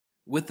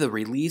With the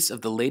release of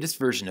the latest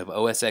version of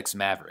OS X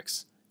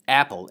Mavericks,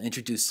 Apple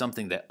introduced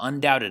something that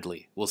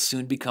undoubtedly will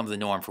soon become the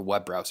norm for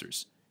web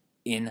browsers: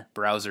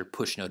 in-browser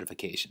push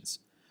notifications.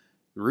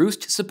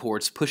 Roost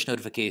supports push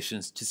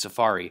notifications to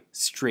Safari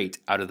straight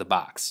out of the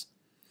box.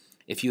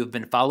 If you have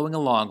been following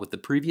along with the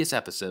previous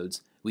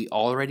episodes, we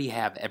already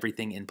have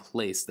everything in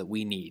place that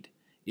we need.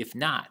 If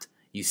not,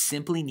 you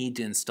simply need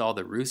to install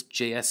the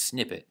Roost.js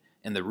snippet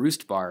and the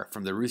Roost bar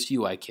from the Roost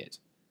UI kit.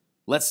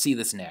 Let's see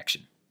this in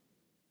action.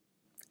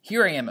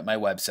 Here I am at my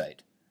website.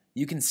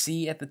 You can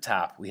see at the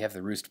top we have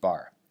the Roost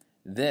bar.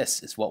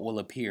 This is what will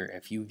appear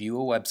if you view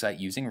a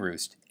website using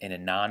Roost in a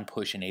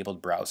non-push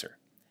enabled browser.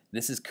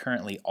 This is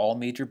currently all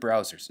major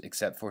browsers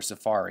except for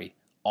Safari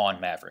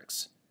on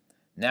Mavericks.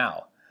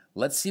 Now,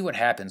 let's see what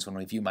happens when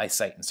we view my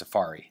site in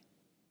Safari.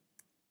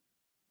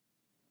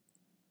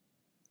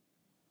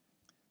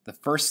 The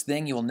first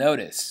thing you will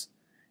notice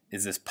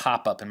is this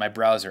pop-up in my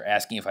browser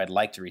asking if I'd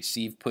like to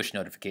receive push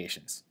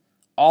notifications.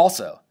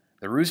 Also,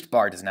 the Roost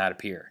bar does not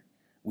appear.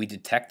 We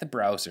detect the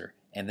browser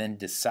and then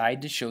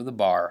decide to show the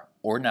bar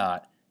or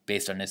not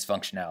based on its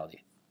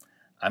functionality.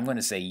 I'm going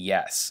to say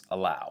yes,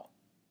 allow.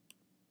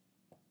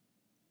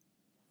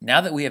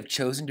 Now that we have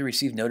chosen to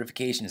receive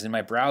notifications in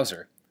my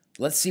browser,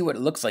 let's see what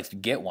it looks like to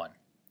get one.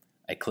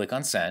 I click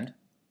on send.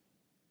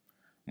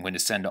 I'm going to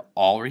send to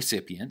all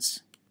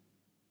recipients.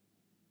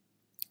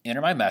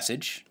 Enter my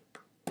message.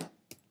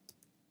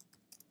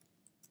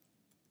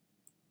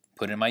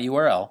 Put in my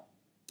URL.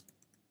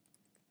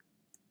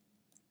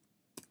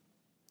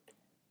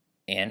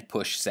 And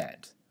push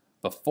send.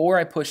 Before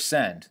I push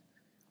send,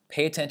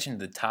 pay attention to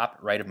the top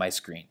right of my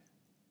screen.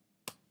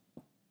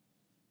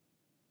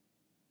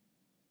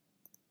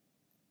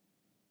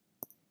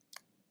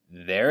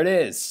 There it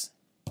is.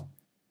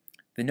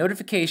 The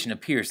notification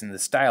appears in the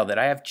style that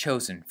I have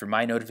chosen for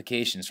my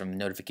notifications from the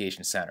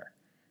Notification Center.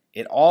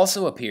 It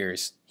also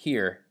appears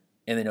here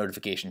in the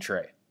notification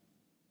tray.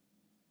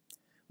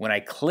 When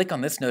I click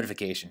on this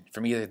notification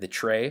from either the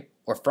tray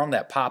or from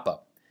that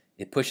pop-up,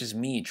 it pushes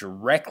me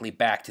directly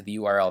back to the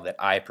URL that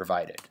I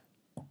provided.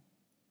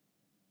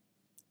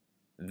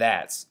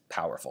 That's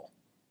powerful.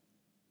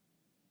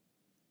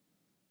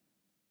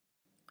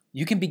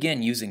 You can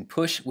begin using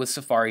Push with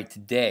Safari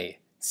today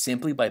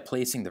simply by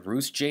placing the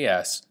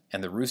Roost.js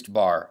and the Roost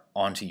bar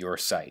onto your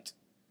site.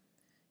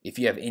 If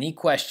you have any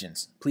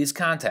questions, please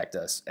contact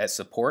us at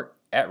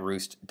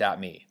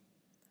support@roost.me.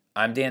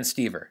 I'm Dan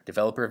Stever,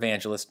 Developer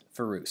Evangelist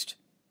for Roost.